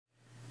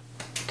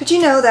Did you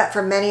know that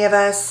for many of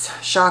us,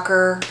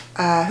 shocker,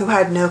 who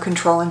had no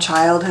control in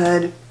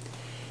childhood,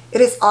 it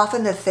is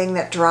often the thing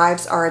that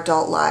drives our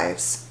adult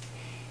lives?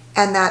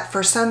 And that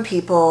for some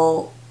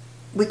people,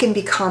 we can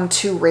become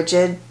too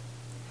rigid,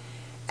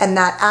 and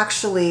that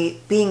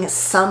actually being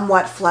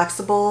somewhat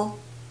flexible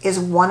is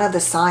one of the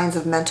signs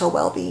of mental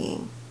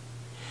well-being.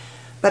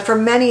 But for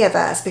many of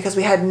us, because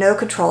we had no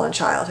control in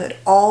childhood,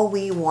 all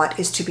we want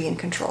is to be in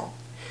control.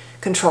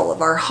 Control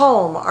of our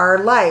home, our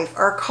life,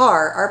 our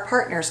car, our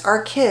partners,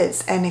 our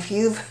kids. And if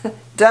you've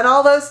done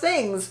all those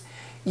things,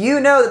 you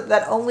know that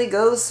that only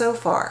goes so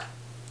far.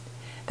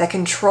 That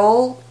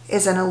control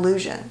is an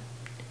illusion.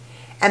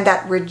 And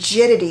that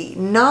rigidity,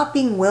 not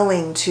being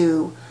willing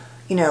to,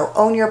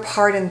 own your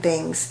part in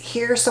things,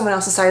 hear someone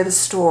else's side of the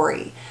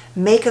story,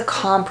 make a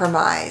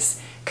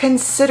compromise,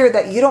 consider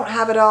that you don't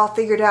have it all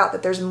figured out,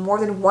 that there's more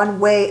than one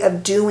way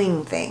of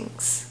doing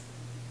things.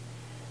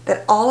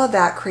 That all of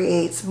that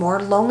creates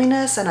more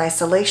loneliness and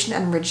isolation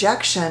and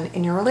rejection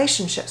in your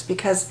relationships,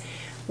 because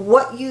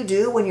what you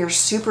do when you're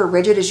super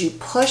rigid is you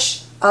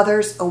push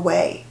others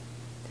away.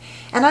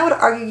 And I would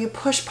argue you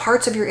push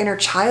parts of your inner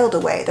child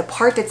away, the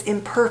part that's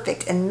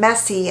imperfect and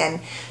messy and,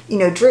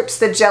 drips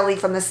the jelly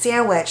from the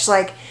sandwich.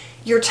 Like,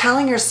 you're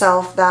telling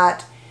yourself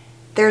that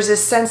there's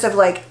this sense of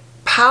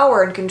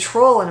power and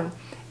control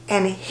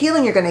and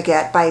healing you're going to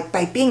get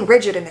by being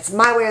rigid, and it's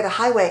my way or the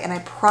highway. And I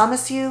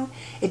promise you,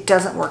 it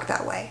doesn't work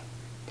that way.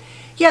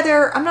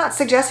 Yeah, I'm not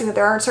suggesting that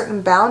there aren't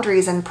certain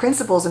boundaries and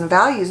principles and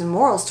values and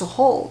morals to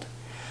hold.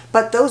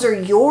 But those are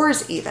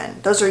yours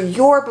even. Those are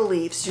your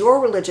beliefs,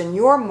 your religion,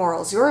 your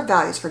morals, your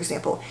values, for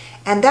example.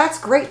 And that's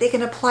great. They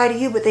can apply to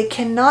you, but they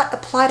cannot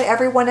apply to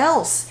everyone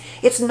else.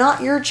 It's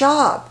not your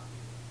job.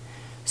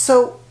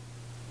 So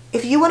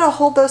if you want to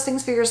hold those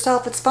things for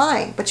yourself, it's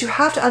fine. But you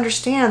have to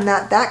understand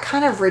that that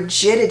kind of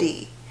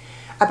rigidity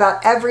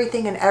about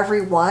everything and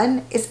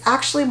everyone is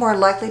actually more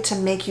likely to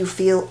make you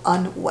feel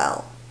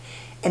unwell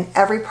in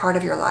every part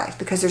of your life,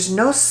 because there's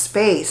no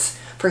space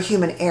for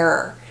human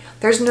error.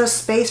 There's no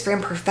space for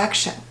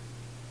imperfection.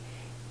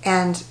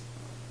 And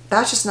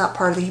that's just not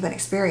part of the human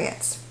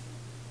experience.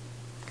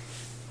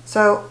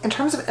 So in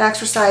terms of an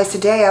exercise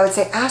today, I would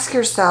say ask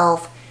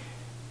yourself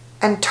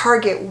and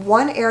target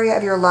one area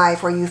of your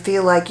life where you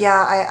feel like,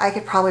 yeah, I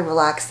could probably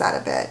relax that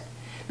a bit.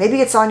 Maybe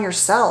it's on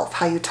yourself,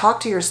 how you talk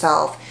to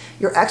yourself,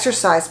 your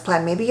exercise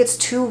plan. Maybe it's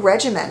too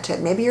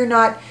regimented. Maybe you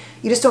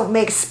just don't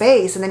make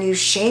space, and then you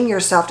shame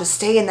yourself to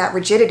stay in that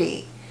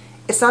rigidity.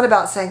 It's not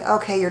about saying,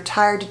 okay, you're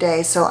tired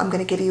today, so I'm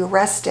going to give you a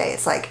rest day.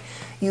 It's like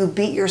you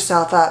beat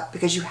yourself up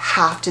because you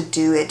have to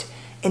do it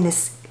in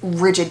this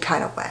rigid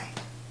kind of way.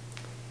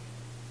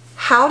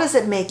 How does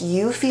it make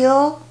you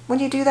feel when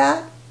you do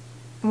that?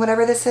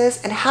 Whatever this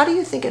is, and how do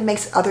you think it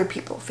makes other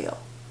people feel?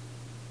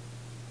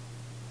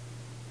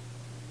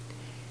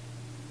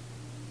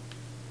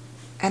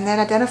 And then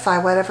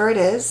identify whatever it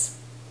is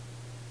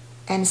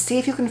and see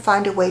if you can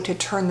find a way to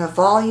turn the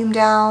volume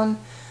down,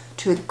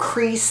 to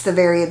increase the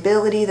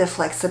variability, the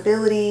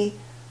flexibility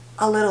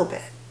a little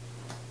bit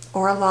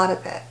or a lot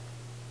of it.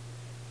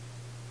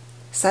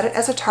 Set it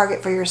as a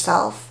target for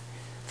yourself.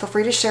 Feel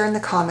free to share in the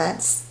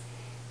comments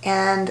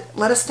and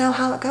let us know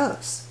how it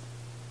goes.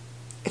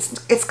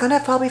 It's going to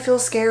probably feel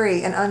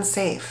scary and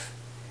unsafe.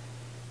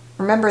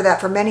 Remember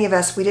that for many of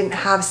us, we didn't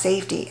have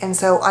safety. And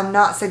so I'm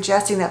not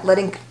suggesting that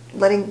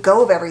letting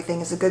go of everything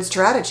is a good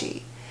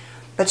strategy.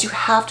 But you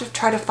have to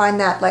try to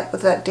find that, like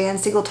what that Dan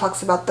Siegel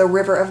talks about, the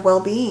river of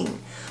well-being,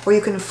 where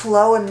you can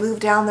flow and move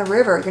down the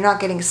river. You're not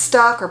getting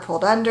stuck or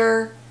pulled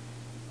under.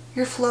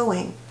 You're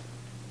flowing.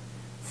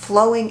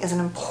 Flowing is an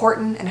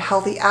important and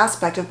healthy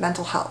aspect of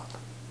mental health.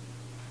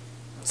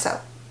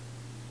 So,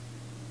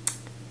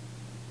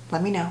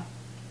 let me know.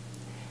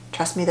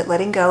 Trust me that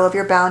letting go of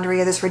your boundary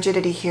of this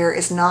rigidity here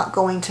is not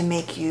going to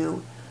make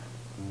you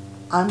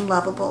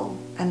unlovable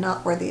and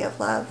not worthy of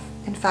love.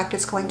 In fact,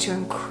 it's going to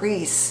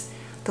increase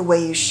the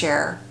way you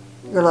share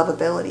your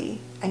lovability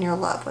and your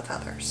love with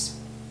others.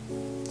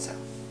 So,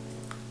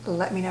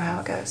 let me know how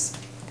it goes.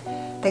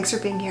 Thanks for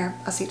being here.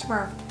 I'll see you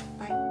tomorrow.